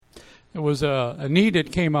There was a need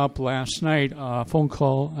that came up last night, a phone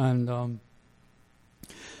call, and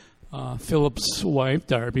Philip's wife,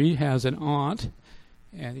 Darby, has an aunt,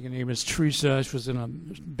 and I think her name is Teresa. She was in a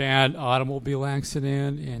bad automobile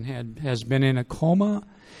accident and has been in a coma,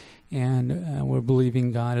 and we're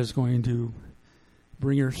believing God is going to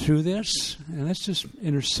bring her through this. And let's just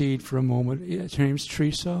intercede for a moment. Her name's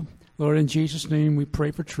Teresa. Lord, in Jesus' name, we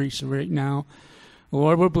pray for Teresa right now.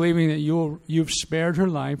 Lord, we're believing that you've spared her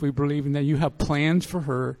life. We're believing that you have plans for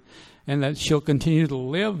her and that she'll continue to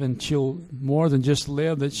live, and she'll more than just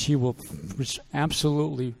live, that she will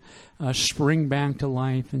absolutely spring back to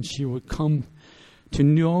life, and she will come to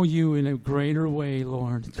know you in a greater way,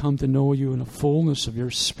 Lord, come to know you in the fullness of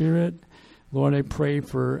your Spirit. Lord, I pray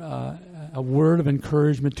for a word of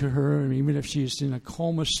encouragement to her, and even if she's in a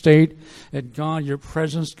coma state, that God, your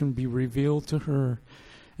presence can be revealed to her,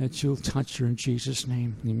 that you'll touch her in Jesus'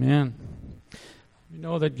 name. Amen. We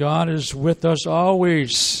know that God is with us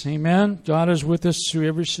always. Amen. God is with us through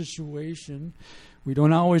every situation. We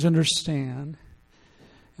don't always understand.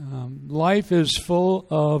 Life is full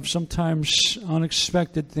of sometimes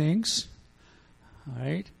unexpected things. All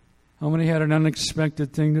right? How many had an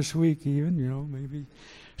unexpected thing this week even? Maybe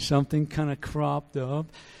something kind of cropped up.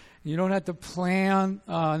 You don't have to plan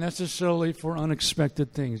necessarily for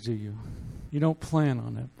unexpected things, do you? You don't plan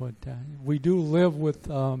on it, but we do live with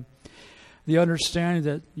the understanding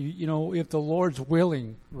that, if the Lord's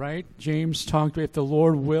willing, right? James talked, if the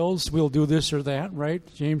Lord wills, we'll do this or that, right?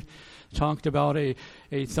 James talked about a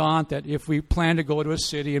thought that if we plan to go to a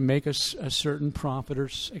city and make a certain profit or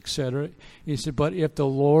etc., he said, but if the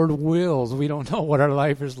Lord wills, we don't know what our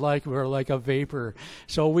life is like. We're like a vapor.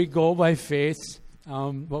 So we go by faith,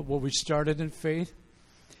 what we started in faith.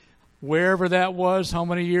 Wherever that was, how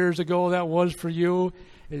many years ago that was for you,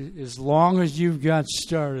 as long as you've got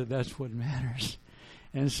started, that's what matters.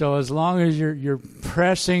 And so as long as you're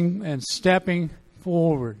pressing and stepping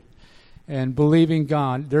forward and believing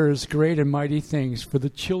God, there is great and mighty things for the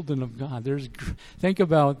children of God. Think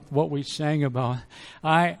about what we sang about.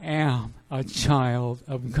 I am a child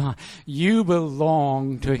of God. You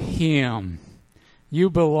belong to Him. You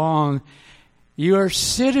belong. Your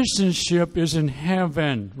citizenship is in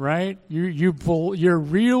heaven, right? Your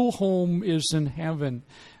real home is in heaven.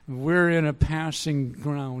 We're in a passing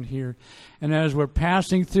ground here. And as we're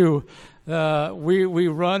passing through, we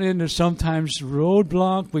run into sometimes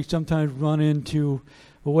roadblock. We sometimes run into,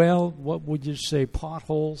 what would you say,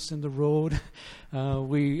 potholes in the road.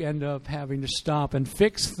 We end up having to stop and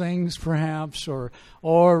fix things, perhaps, or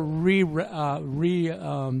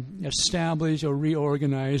establish or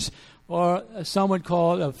reorganize. Or some would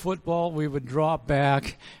call it a football. We would drop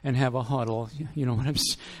back and have a huddle.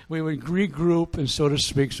 We would regroup, and so to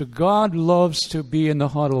speak. So God loves to be in the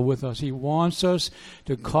huddle with us. He wants us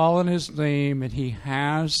to call on His name, and He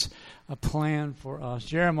has a plan for us.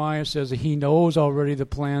 Jeremiah says that He knows already the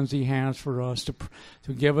plans He has for us to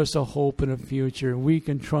give us a hope and a future. We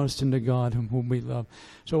can trust in the God whom we love.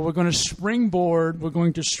 So we're going to springboard. We're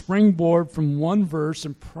going to springboard from one verse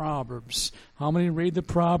in Proverbs. How many read the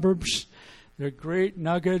Proverbs? They're great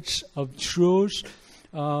nuggets of truth.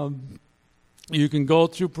 You can go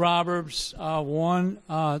through Proverbs 1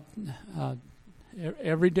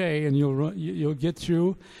 every day, and you'll get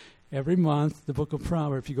through every month the book of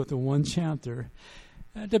Proverbs. You go through one chapter.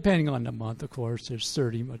 Depending on the month, of course, there's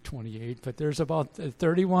 30 or 28, but there's about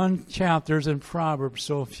 31 chapters in Proverbs.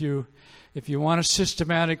 So if you want a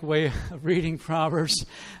systematic way of reading Proverbs,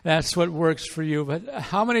 that's what works for you. But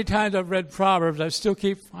how many times I've read Proverbs, I still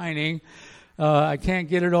keep finding I can't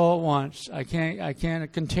get it all at once. I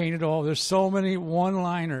can't contain it all. There's so many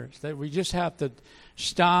one-liners that we just have to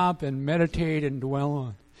stop and meditate and dwell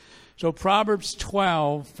on. So Proverbs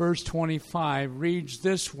 12, verse 25 reads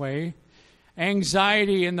this way: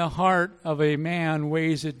 anxiety in the heart of a man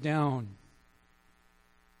weighs it down,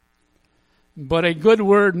 but a good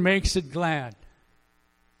word makes it glad.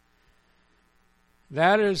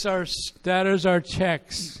 That is our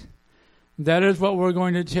text. That is what we're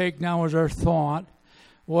going to take now as our thought.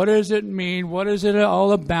 What does it mean? What is it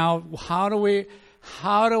all about? How do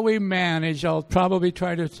we manage? I'll probably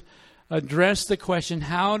try to address the question,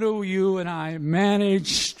 how do you and I manage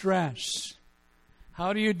stress?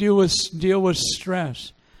 How do you deal with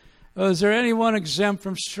stress? Is there anyone exempt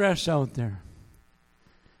from stress out there?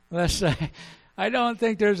 Let's say, I don't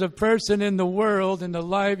think there's a person in the world, in the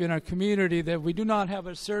life, in our community, that we do not have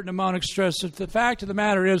a certain amount of stress. The fact of the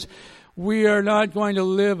matter is, we are not going to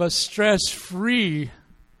live a stress-free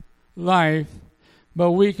life,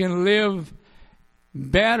 but we can live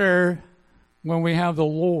better when we have the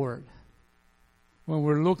Lord, when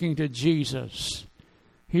we're looking to Jesus.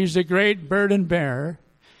 He's the great burden bearer.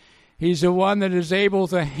 He's the one that is able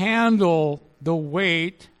to handle the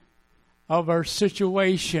weight of our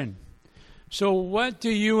situation. So what do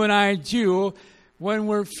you and I do when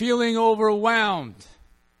we're feeling overwhelmed?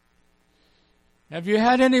 Have you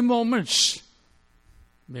had any moments?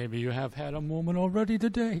 Maybe you have had a moment already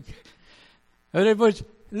today.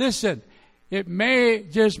 Listen, it may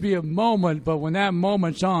just be a moment, but when that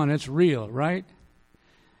moment's on, it's real, right?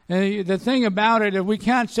 And the thing about it is we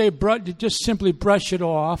can't say just simply brush it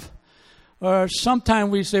off. Or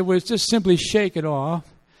sometimes we say, well, just simply shake it off.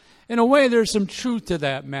 In a way, there's some truth to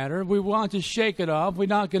that matter. We want to shake it off. We're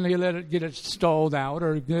not going to let it get it stalled out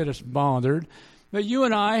or get us bothered. But you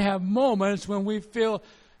and I have moments when we feel,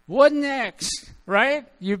 what next? Right?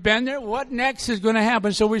 You've been there? What next is going to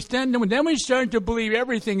happen? So then we start to believe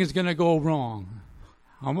everything is going to go wrong.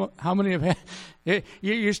 How many have had?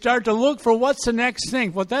 You start to look for what's the next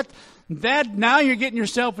thing. Well, that now you're getting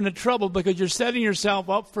yourself into trouble because you're setting yourself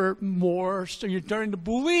up for more. So you're starting to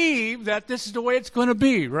believe that this is the way it's going to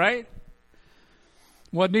be, right?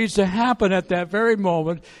 What needs to happen at that very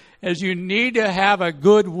moment is you need to have a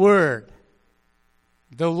good word.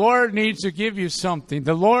 The Lord needs to give you something.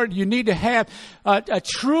 You need to have a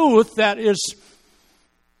truth that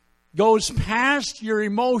goes past your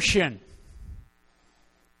emotion.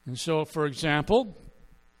 And so, for example,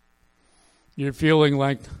 you're feeling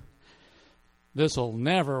like this will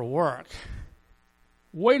never work.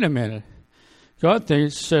 Wait a minute. God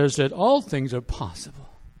says that all things are possible.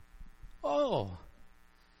 Oh.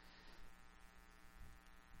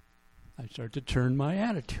 I start to turn my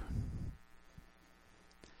attitude.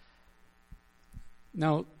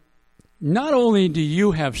 Now, not only do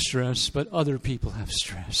you have stress, but other people have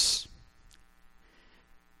stress.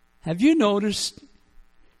 Have you noticed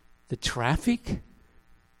the traffic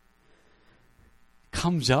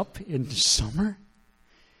comes up in the summer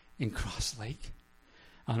in Cross Lake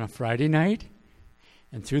on a Friday night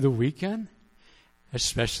and through the weekend,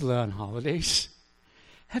 especially on holidays?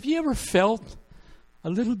 Have you ever felt a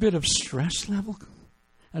little bit of stress level?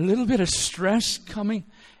 A little bit of stress coming?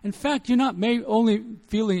 In fact, you're not only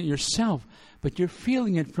feeling it yourself, but you're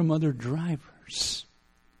feeling it from other drivers.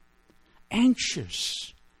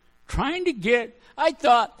 Anxious. Trying to get... I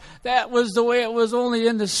thought that was the way it was only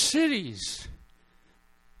in the cities.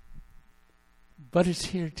 But it's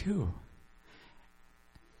here too.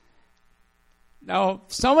 Now,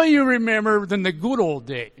 some of you remember in the good old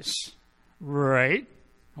days, right?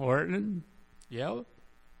 Horton, yeah.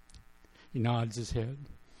 He nods his head.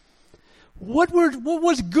 What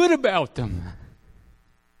was good about them?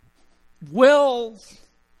 Well,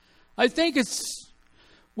 I think it's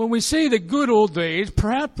when we say the good old days,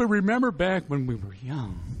 perhaps we remember back when we were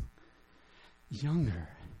younger,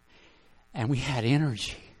 and we had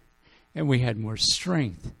energy, and we had more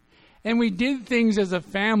strength, and we did things as a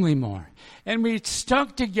family more, and we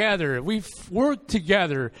stuck together, we worked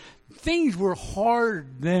together. Things were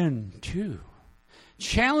hard then, too.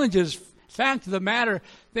 Challenges, fact of the matter,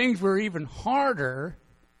 things were even harder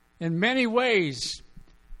in many ways.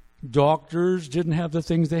 Doctors didn't have the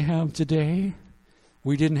things they have today.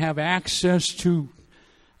 We didn't have access to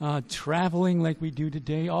traveling like we do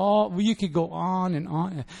today. You could go on and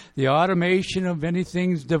on. The automation of many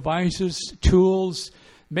things, devices, tools,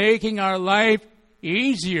 making our life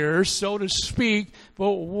easier, so to speak.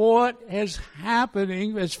 But what is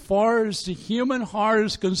happening as far as the human heart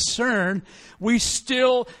is concerned, we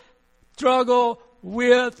still struggle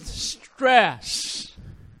with stress,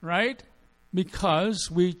 right? Because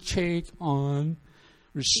we take on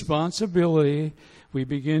responsibility. We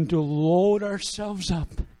begin to load ourselves up.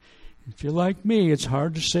 If you're like me, it's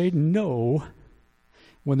hard to say no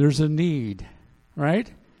when there's a need, right?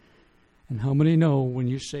 And how many know when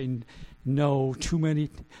you say no too many,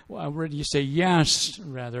 you say yes,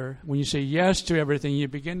 rather. When you say yes to everything, you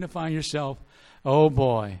begin to find yourself, oh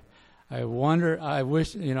boy, I wonder, I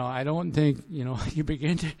wish, I don't think, you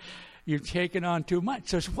begin to, you've taken on too much.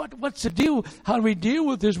 So what's the deal? How do we deal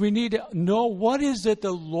with this? We need to know what is it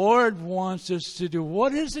the Lord wants us to do.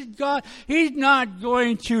 What is it God? He's not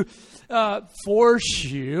going to force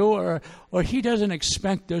you, or He doesn't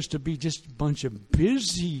expect us to be just a bunch of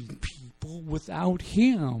busy people without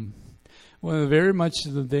Him. One of the very much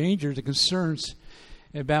the dangers, the concerns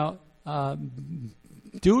about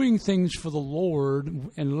doing things for the Lord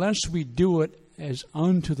unless we do it as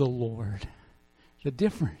unto the Lord. The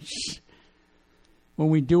difference. when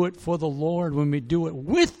we do it for the Lord, when we do it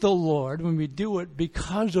with the Lord, when we do it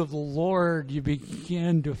because of the Lord, you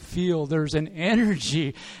begin to feel there's an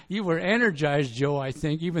energy. You were energized, Joe, I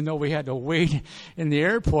think, even though we had to wait in the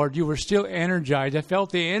airport, you were still energized. I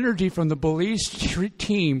felt the energy from the police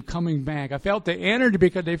team coming back. I felt the energy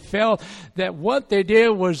because they felt that what they did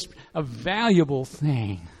was a valuable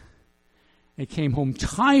thing. They came home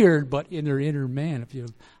tired, but in their inner man,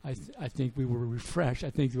 I think we were refreshed. I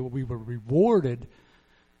think that we were rewarded.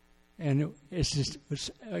 And it's just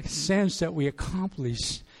a sense that we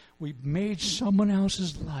accomplished. We made someone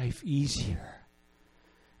else's life easier.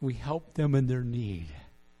 We helped them in their need.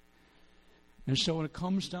 And so when it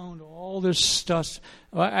comes down to all this stuff,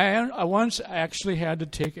 I once actually had to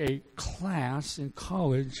take a class in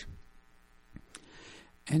college.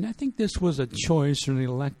 And I think this was a choice or an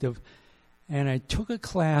elective. And I took a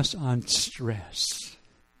class on stress.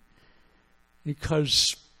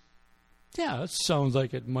 Because, yeah, it sounds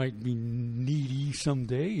like it might be needy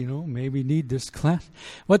someday, maybe need this class.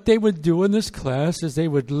 What they would do in this class is they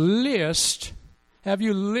would have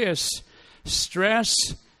you list stress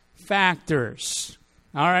factors.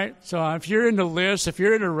 All right? So if you're into lists, if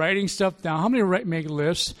you're into writing stuff down, how many make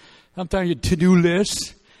lists? Sometimes you to-do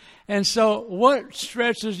lists. And so what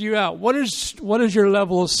stresses you out? What is your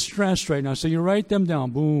level of stress right now? So you write them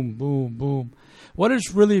down. Boom, boom, boom. What is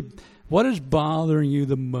bothering you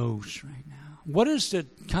the most right now? What is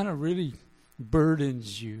it kind of really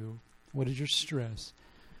burdens you? What is your stress?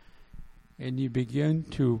 And you begin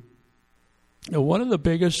to, one of the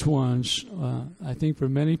biggest ones, I think for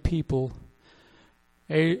many people,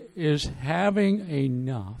 is having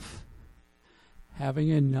enough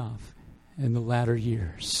in the latter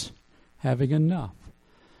years. Having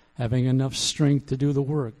enough strength to do the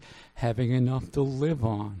work, having enough to live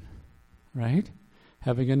on, right?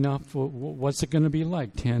 Having enough, what's it going to be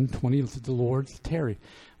like? 10, 20, the Lord tarry.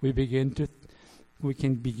 We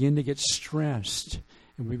can begin to get stressed.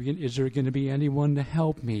 And is there going to be anyone to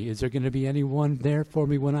help me? Is there going to be anyone there for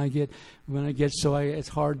me when I get it's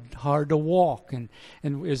hard to walk? And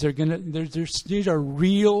is there these are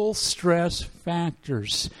real stress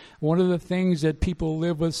factors. One of the things that people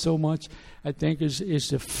live with so much, I think, is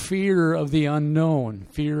the fear of the unknown,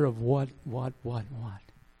 fear of what.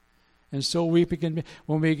 And so when we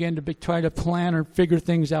begin to try to plan or figure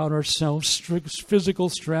things out ourselves, physical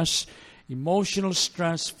stress, emotional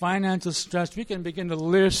stress, financial stress, we can begin to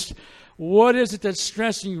list what is it that's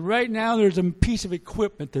stressing you. Right now, there's a piece of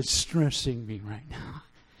equipment that's stressing me right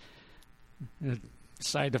now.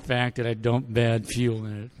 Aside the fact that I dumped bad fuel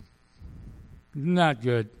in it. Not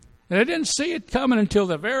good. And I didn't see it coming until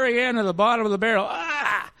the very end of the bottom of the barrel.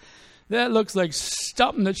 That looks like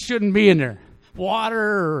something that shouldn't be in there. Water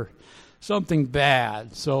or something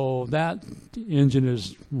bad. So that engine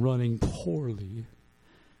is running poorly.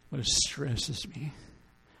 But it stresses me.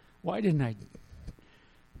 Why didn't I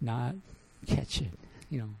not catch it?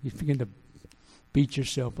 You begin to beat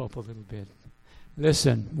yourself up a little bit.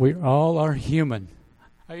 Listen, we all are human.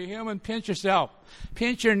 Are you human? Pinch yourself.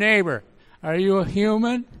 Pinch your neighbor. Are you a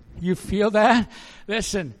human? You feel that?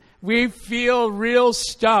 Listen, we feel real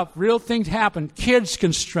stuff. Real things happen. Kids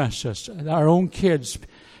can stress us. Our own kids,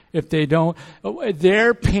 if they don't,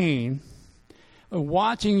 their pain.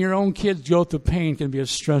 Watching your own kids go through pain can be a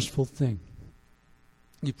stressful thing.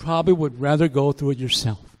 You probably would rather go through it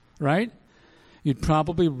yourself, right? You'd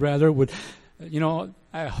probably rather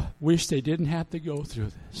I wish they didn't have to go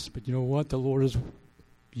through this. But you know what? The Lord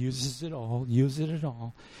uses it all.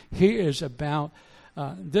 He is about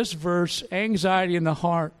this verse, anxiety in the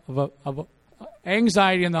heart of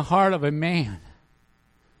a man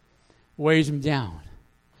weighs him down.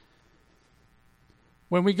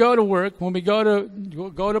 When we go to work, when we go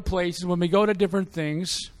to places, when we go to different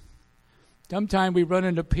things, sometimes we run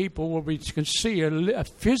into people where we can see a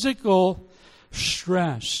physical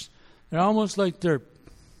stress. They're almost like they're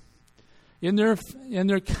in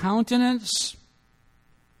their countenance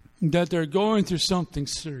that they're going through something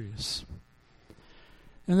serious.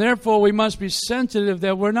 And therefore, we must be sensitive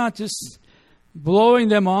that we're not just blowing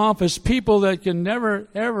them off as people that can never,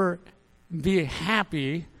 ever be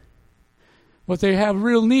happy, but they have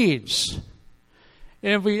real needs.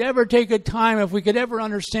 And if we ever take a time, if we could ever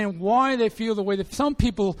understand why they feel the way that some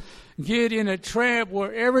people get in a trap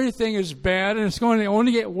where everything is bad and it's going to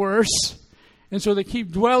only get worse, and so they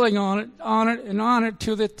keep dwelling on it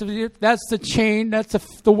till that's the chain,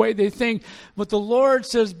 that's the way they think. But the Lord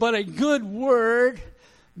says, but a good word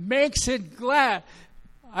makes it glad.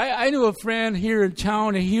 I knew a friend here in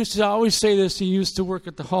town, and he used to always say this. He used to work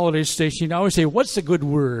at the holiday station. He'd always say, what's a good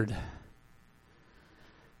word?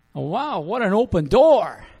 Oh, wow, what an open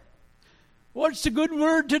door. What's the good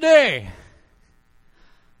word today?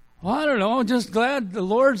 Well, I don't know. I'm just glad the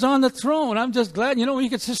Lord's on the throne. I'm just glad, you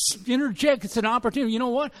can just interject. It's an opportunity. You know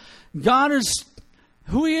what? God is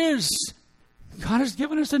who He is. God has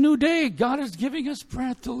given us a new day. God is giving us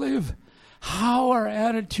breath to live. How our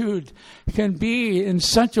attitude can be in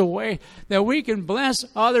such a way that we can bless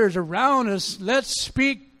others around us. Let's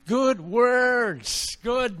speak good words,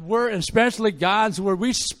 especially God's word.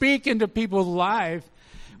 We speak into people's lives.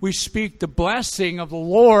 We speak the blessing of the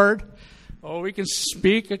Lord. Oh, we can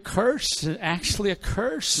speak a curse, actually a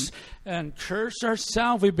curse, and curse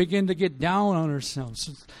ourselves. We begin to get down on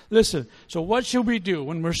ourselves. Listen, so what should we do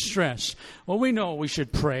when we're stressed? Well, we know we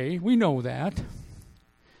should pray. We know that.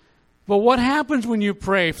 But what happens when you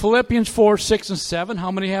pray? Philippians 4, 6, and 7. How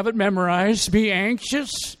many have it memorized? Be anxious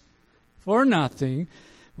for nothing,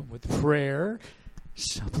 but with prayer,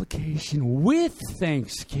 supplication, with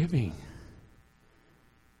thanksgiving.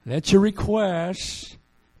 Let your requests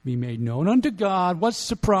be made known unto God. What's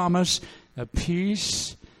the promise? A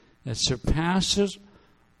peace that surpasses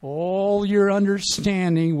all your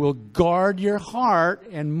understanding will guard your heart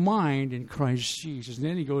and mind in Christ Jesus. And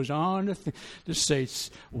then he goes on to say,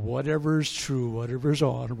 whatever is true, whatever is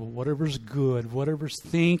honorable, whatever is good, whatever is,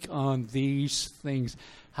 think on these things.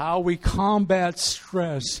 How we combat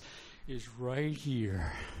stress is right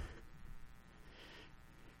here.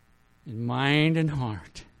 In mind and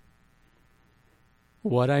heart.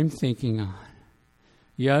 What I'm thinking on.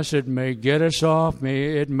 Yes, it may get us off.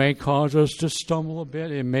 It may cause us to stumble a bit.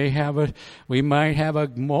 We might have a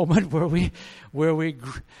moment where we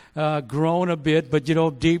groan a bit, but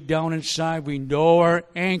deep down inside, we know our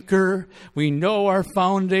anchor. We know our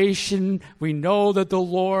foundation. We know that the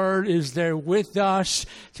Lord is there with us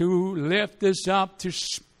to lift us up, to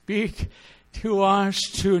speak to us,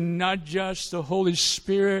 to nudge us. The Holy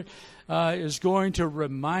Spirit is going to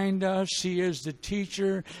remind us. He is the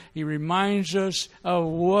teacher. He reminds us of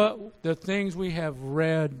what the things we have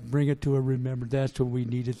read. Bring it to a remembrance. That's what we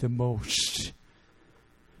needed the most.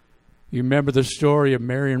 You remember the story of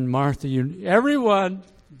Mary and Martha. Everyone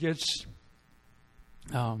gets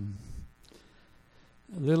a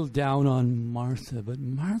little down on Martha, but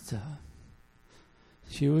Martha,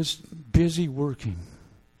 she was busy working,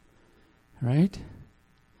 right?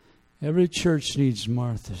 Every church needs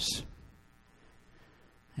Marthas.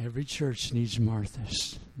 Every church needs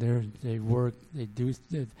Marthas. They work. They do.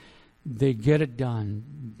 They get it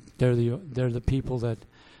done. They're the people that.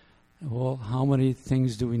 Well, how many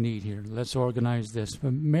things do we need here? Let's organize this.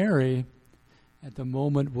 But Mary, at the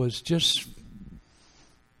moment, was just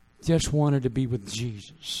wanted to be with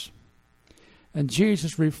Jesus, and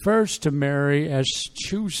Jesus refers to Mary as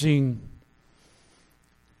choosing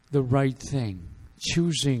the right thing,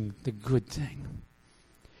 choosing the good thing.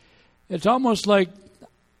 It's almost like.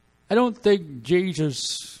 I don't think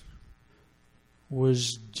Jesus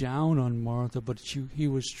was down on Martha, but he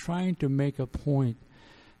was trying to make a point.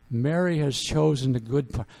 Mary has chosen the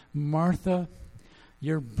good part. Martha,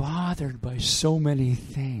 you're bothered by so many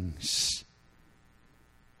things.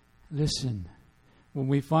 Listen, when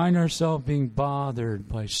we find ourselves being bothered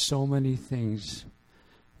by so many things,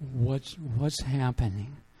 what's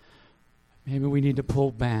happening? Maybe we need to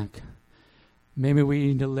pull back. Maybe we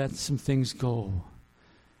need to let some things go.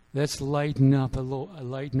 Let's lighten up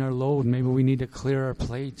lighten our load. Maybe we need to clear our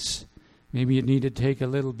plates. Maybe you need to take a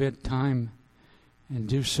little bit time and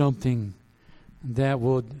do something that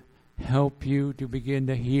would help you to begin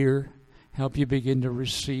to hear, help you begin to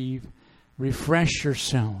receive, refresh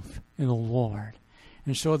yourself in the Lord.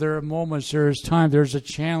 And so there are moments, there is time, there's a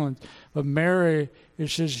challenge. But Mary, it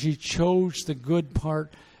says she chose the good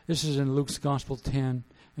part. This is in Luke's Gospel 10,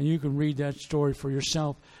 and you can read that story for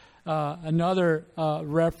yourself. Another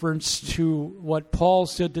reference to what Paul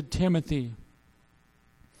said to Timothy.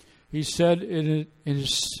 He said in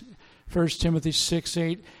his 1 Timothy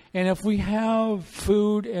 6:8, and if we have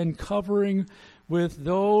food and covering with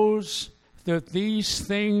these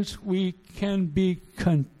things, we can be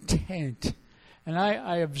content. And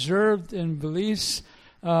I observed in Belize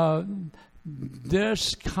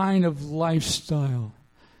this kind of lifestyle.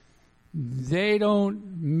 They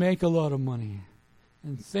don't make a lot of money.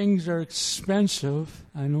 And things are expensive.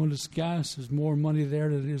 I notice gas is more money there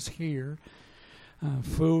than it is here.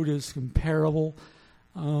 Food is comparable.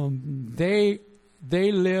 They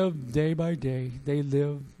live day by day.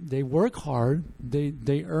 They work hard.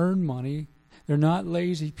 They earn money. They're not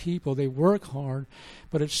lazy people. They work hard.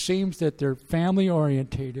 But it seems that they're family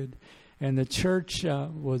orientated. And the church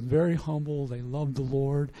was very humble. They loved the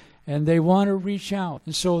Lord. and they want to reach out.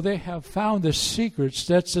 And so they have found the secrets.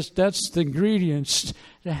 That's the ingredients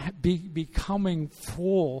to becoming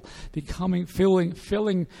full,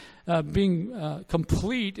 filling, being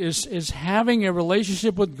complete is having a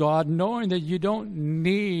relationship with God, knowing that you don't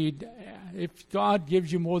need. If God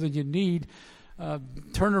gives you more than you need,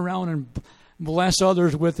 turn around and bless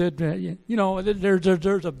others with it.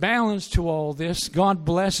 There's a balance to all this. God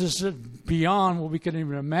blesses it beyond what we can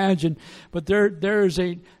even imagine. But there's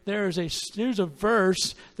a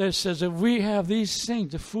verse that says if we have these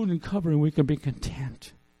things, the food and covering, we can be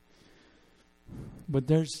content. But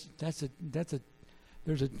there's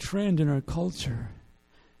a trend in our culture.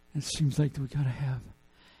 It seems like we got to have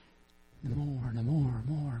the more and the more and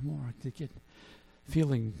more and more to get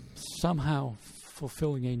feeling somehow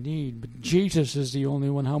fulfilling a need. But Jesus is the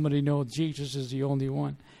only one. How many know Jesus is the only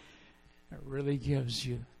one that really gives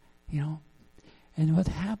you, And what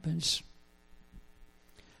happens,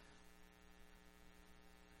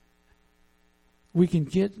 we can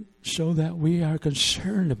get so that we are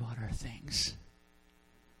concerned about our things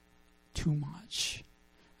too much.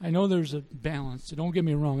 I know there's a balance. Don't get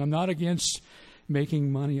me wrong. I'm not against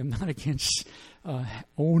making money. I'm not against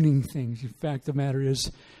owning things. In fact, the matter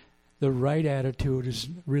is, the right attitude is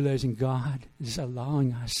realizing God is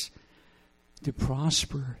allowing us to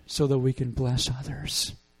prosper so that we can bless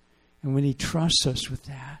others. And when He trusts us with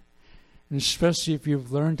that, and especially if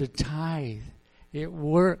you've learned to tithe, it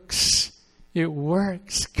works. It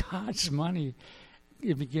works. God's money,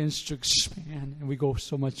 it begins to expand, and we go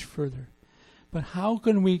so much further. But how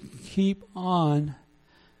can we keep on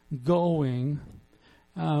going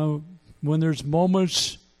when there's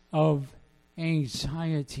moments of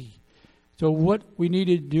anxiety? So what we need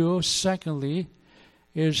to do, secondly,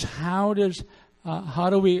 is how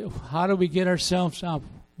do we get ourselves up?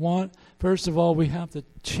 First of all, we have to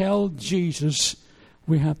tell Jesus.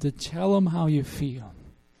 We have to tell Him how you feel.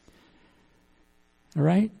 All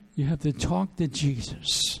right? You have to talk to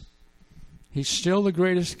Jesus. He's still the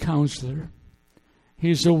greatest counselor.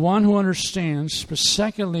 He's the one who understands. But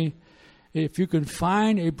secondly, if you can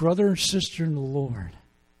find a brother and sister in the Lord,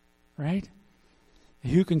 right?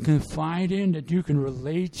 You can confide in, that you can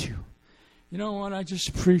relate to. You know what? I just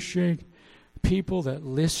appreciate people that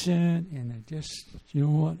listen and they just,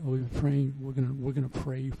 we're praying. We're gonna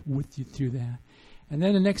pray with you through that. And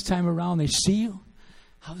then the next time around, they see you.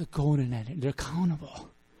 How they're going in that. They're accountable.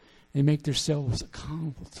 They make themselves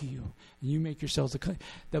accountable to you, and you make yourselves accountable.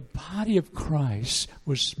 The body of Christ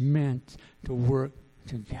was meant to work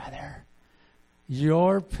together.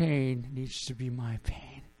 Your pain needs to be my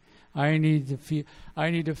pain. I need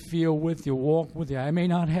to feel with you, walk with you. I may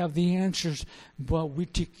not have the answers, but we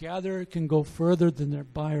together can go further than they're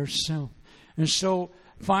by ourselves. And so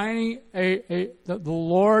finding the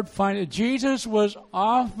Lord, Jesus was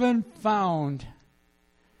often found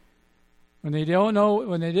when they didn't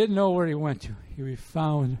know where He went to. He was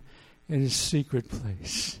found in His secret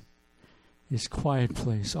place, His quiet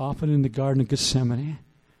place, often in the Garden of Gethsemane.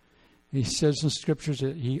 He says in the Scriptures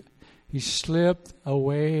that He slipped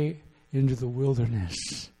away into the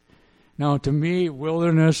wilderness. Now, to me,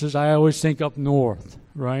 wilderness is, I always think up north,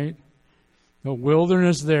 right? The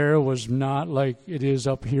wilderness there was not like it is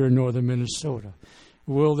up here in northern Minnesota.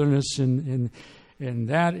 Wilderness in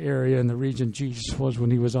that area, in the region Jesus was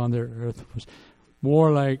when He was on their earth, was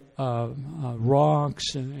more like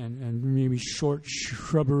rocks and maybe short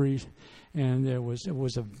shrubberies, and it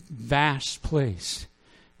was a vast place.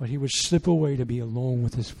 But He would slip away to be alone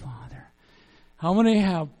with His Father. How many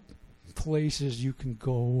have places you can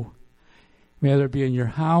go, whether it be in your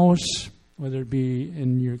house, whether it be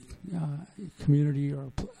in your community,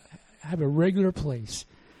 or have a regular place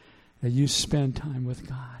that you spend time with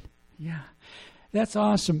God? Yeah, that's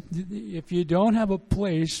awesome. If you don't have a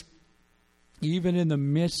place, even in the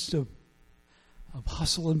midst of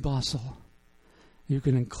hustle and bustle, you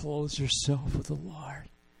can enclose yourself with the Lord.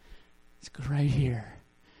 It's right here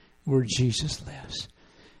where Jesus lives.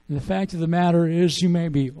 And the fact of the matter is, you may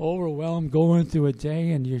be overwhelmed going through a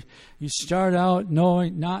day, and you start out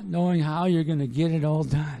not knowing how you're going to get it all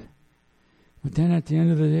done. But then at the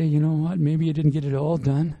end of the day, you know what? Maybe you didn't get it all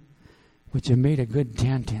done, but you made a good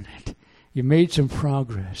dent in it. You made some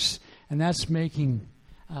progress, and that's making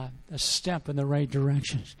a step in the right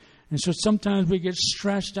direction. And so sometimes we get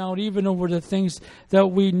stressed out even over the things that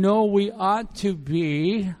we know we ought to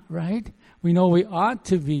be, right? We know we ought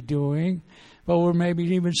to be doing, but we're maybe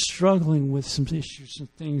even struggling with some issues and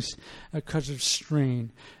things because of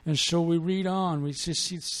strain. And so we read on. We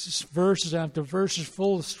see verses after verses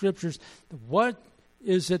full of scriptures. What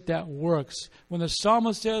is it that works? When the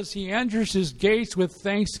psalmist says he enters his gates with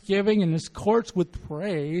thanksgiving and his courts with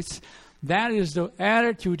praise, that is the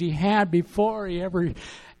attitude he had before he ever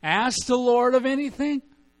asked the Lord of anything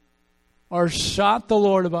or sought the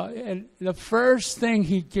Lord about it. And the first thing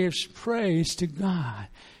he gives praise to God.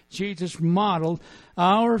 Jesus modeled,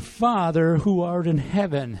 our Father who art in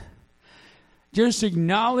heaven. Just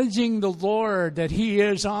acknowledging the Lord, that He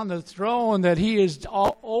is on the throne, that He is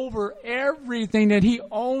all over everything, that He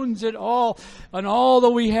owns it all, and all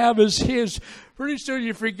that we have is His. Pretty soon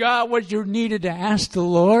you forgot what you needed to ask the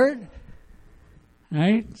Lord.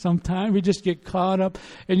 Right? Sometimes we just get caught up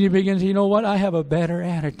and you begin to, you know what, I have a better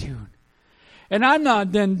attitude. And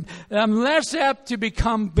I'm less apt to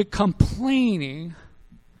become complaining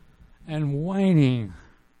and whining.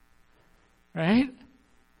 Right?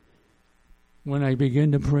 When I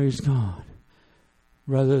begin to praise God,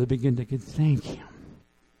 rather than begin to thank Him.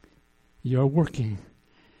 You're working.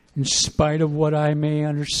 In spite of what I may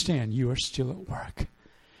understand, you are still at work.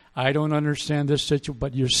 I don't understand this situation,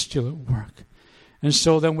 but you're still at work. And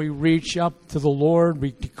so then we reach up to the Lord,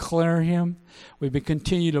 we declare Him, we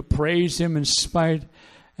continue to praise Him in spite.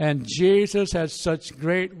 And Jesus had such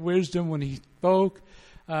great wisdom when He spoke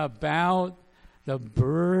about the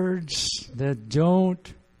birds that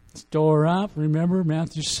don't store up. Remember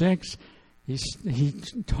Matthew 6? He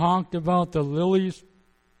talked about the lilies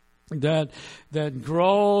that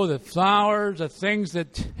grow, the flowers, the things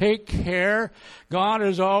that take care. God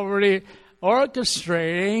is already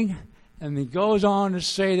orchestrating. And he goes on to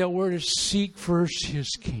say that we're to seek first His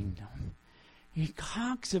kingdom. He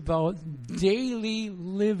talks about daily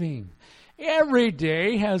living. Every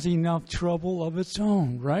day has enough trouble of its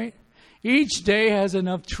own, right? Each day has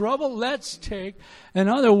enough trouble. Let's take, in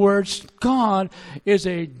other words, God is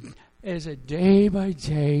a day by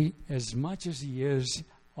day as much as He is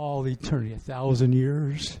all eternity. 1,000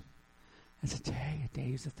 years. That's a day. A day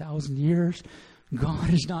is 1,000 years.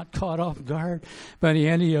 God is not caught off guard by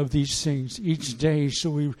any of these things each day.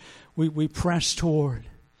 So we press toward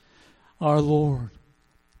our Lord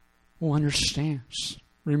who understands.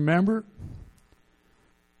 Remember,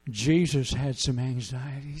 Jesus had some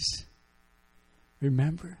anxieties.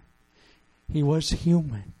 Remember, He was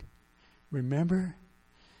human. Remember,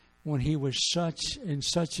 when He was in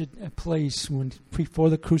such a place before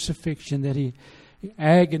the crucifixion that he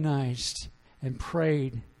agonized and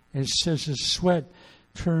prayed. And it says his sweat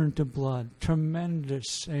turned to blood.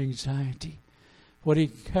 Tremendous anxiety. But He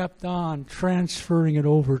kept on transferring it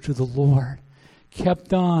over to the Lord.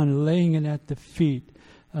 Kept on laying it at the feet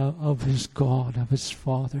of His God, of His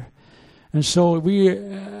Father. And so we,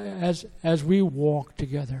 as we walk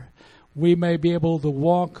together, we may be able to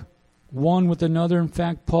walk one with another. In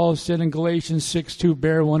fact, Paul said in Galatians 6:2,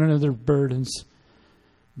 bear one another's burdens.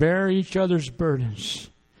 Bear each other's burdens.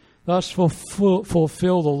 Thus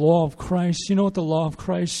fulfill the law of Christ. You know what the law of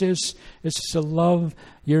Christ is? It's to love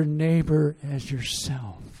your neighbor as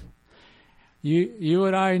yourself. You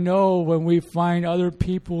and I know when we find other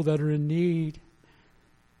people that are in need,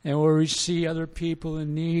 and where we see other people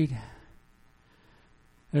in need,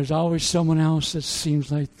 there's always someone else that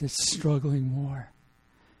seems like that's struggling more.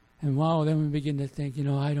 And wow, then we begin to think,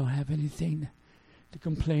 I don't have anything to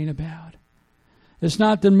complain about. It's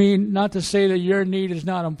not to say that your need is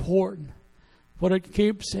not important, but it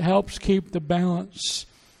helps keep the balance.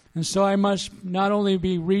 And so I must not only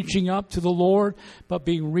be reaching up to the Lord, but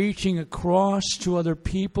be reaching across to other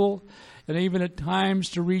people, and even at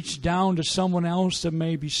times to reach down to someone else that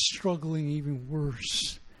may be struggling even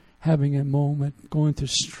worse, having a moment, going through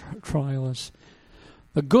trials.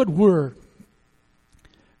 The good word,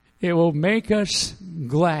 it will make us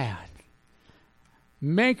glad.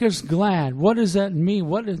 Make us glad. What does that mean?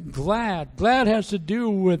 What is glad? Glad has to do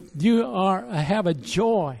with have a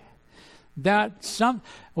joy.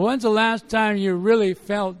 When's the last time you really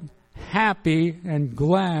felt happy and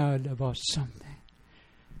glad about something?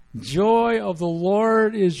 Joy of the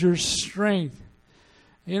Lord is your strength.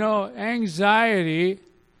 Anxiety,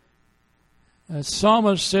 the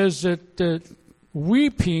psalmist says that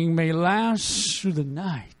weeping may last through the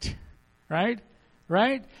night. Right?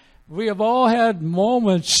 Right? We have all had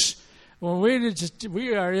moments when we're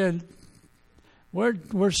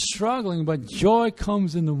struggling, but joy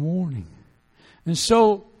comes in the morning. And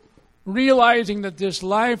so, realizing that this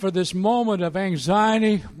life or this moment of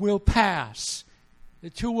anxiety will pass. The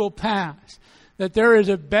two will pass. That there is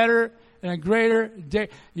a better and a greater day.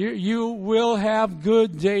 You will have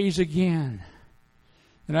good days again.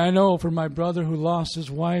 And I know for my brother who lost his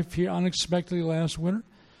wife here unexpectedly last winter,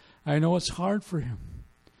 I know it's hard for him.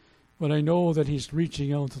 But I know that he's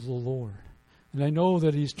reaching out to the Lord. And I know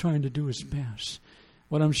that he's trying to do his best.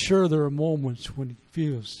 But I'm sure there are moments when it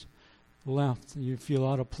feels left and you feel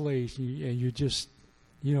out of place and you're just,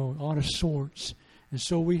 out of sorts. And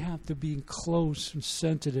so we have to be close and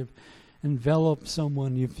sensitive, envelop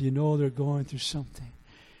someone if you know they're going through something.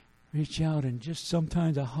 Reach out and just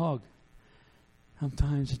sometimes a hug.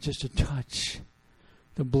 Sometimes it's just a touch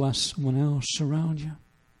to bless someone else around you.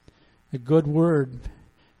 A good word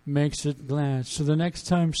makes it glad. So the next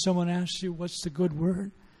time someone asks you, what's the good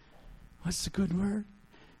word? What's the good word?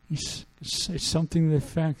 You say something to the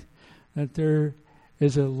effect that there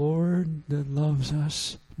is a Lord that loves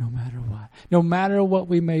us no matter what. No matter what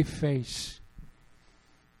we may face.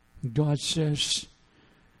 God says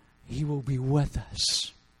He will be with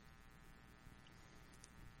us.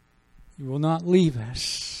 He will not leave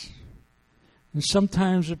us. And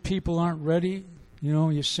sometimes if people aren't ready,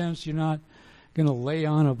 you sense you're not going to lay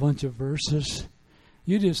on a bunch of verses.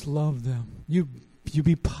 You just love them. You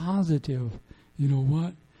be positive. You know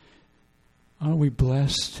what? Aren't we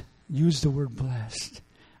blessed? Use the word blessed.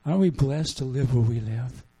 Aren't we blessed to live where we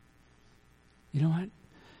live? You know what?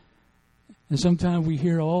 And sometimes we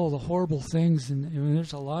hear all the horrible things, and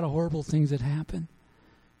there's a lot of horrible things that happen.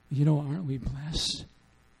 Aren't we blessed?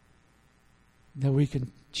 That we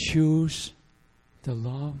can choose to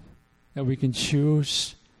love, that we can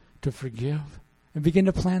choose to forgive, and begin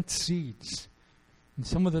to plant seeds. And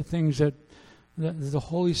some of the things that the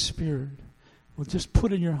Holy Spirit will just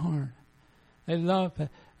put in your heart. A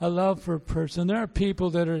love for a person. There are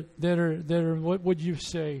people that are. What would you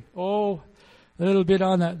say? Oh, a little bit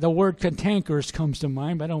on the word cantankerous comes to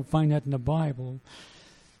mind, but I don't find that in the Bible.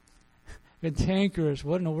 Cantankerous.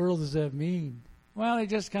 What in the world does that mean? Well, I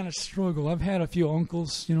just kind of struggle. I've had a few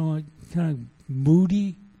uncles, kind of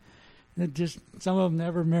moody. Some of them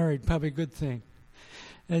never married. Probably a good thing.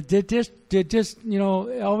 They just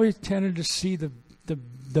always tended to see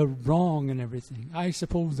the wrong in everything. I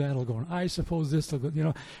suppose that'll go on. I suppose this will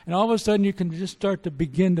go. And all of a sudden you can just start to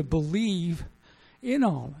begin to believe in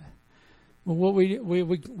all that. Well,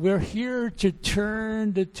 we're here to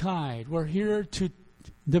turn the tide. We're here to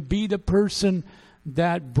be the person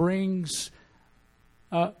that brings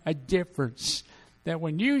a difference. That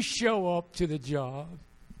when you show up to the job,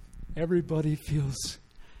 everybody feels,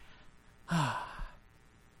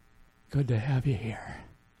 good to have you here.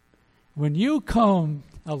 When you come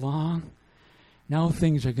along, now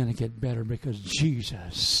things are going to get better because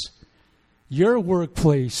Jesus, your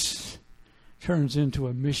workplace turns into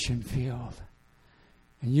a mission field.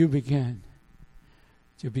 And you begin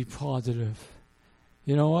to be positive.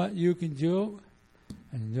 You know what you can do?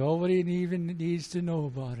 And nobody even needs to know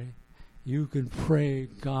about it. You can pray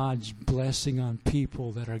God's blessing on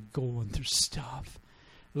people that are going through stuff.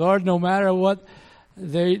 Lord, no matter what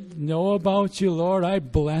they know about you, Lord, I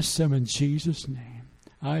bless them in Jesus' name.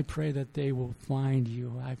 I pray that they will find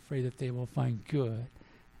you. I pray that they will find good.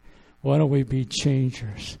 Why don't we be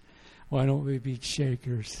changers? Why don't we be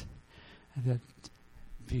shakers? That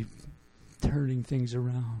be turning things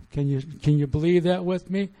around. Can you believe that with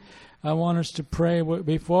me? I want us to pray.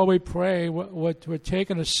 Before we pray, we're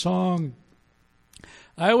taking a song.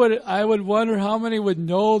 I would wonder how many would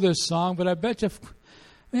know this song, but I bet you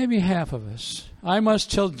maybe half of us. I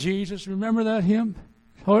Must Tell Jesus. Remember that hymn?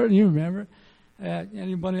 Horton, you remember?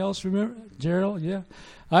 Anybody else remember? Gerald, yeah.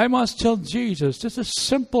 I Must Tell Jesus. Just a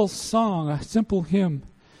simple song, a simple hymn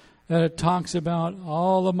that it talks about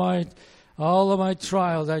all of my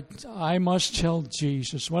trials. I must tell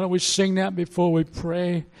Jesus. Why don't we sing that before we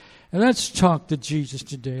pray? And let's talk to Jesus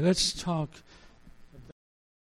today. Let's talk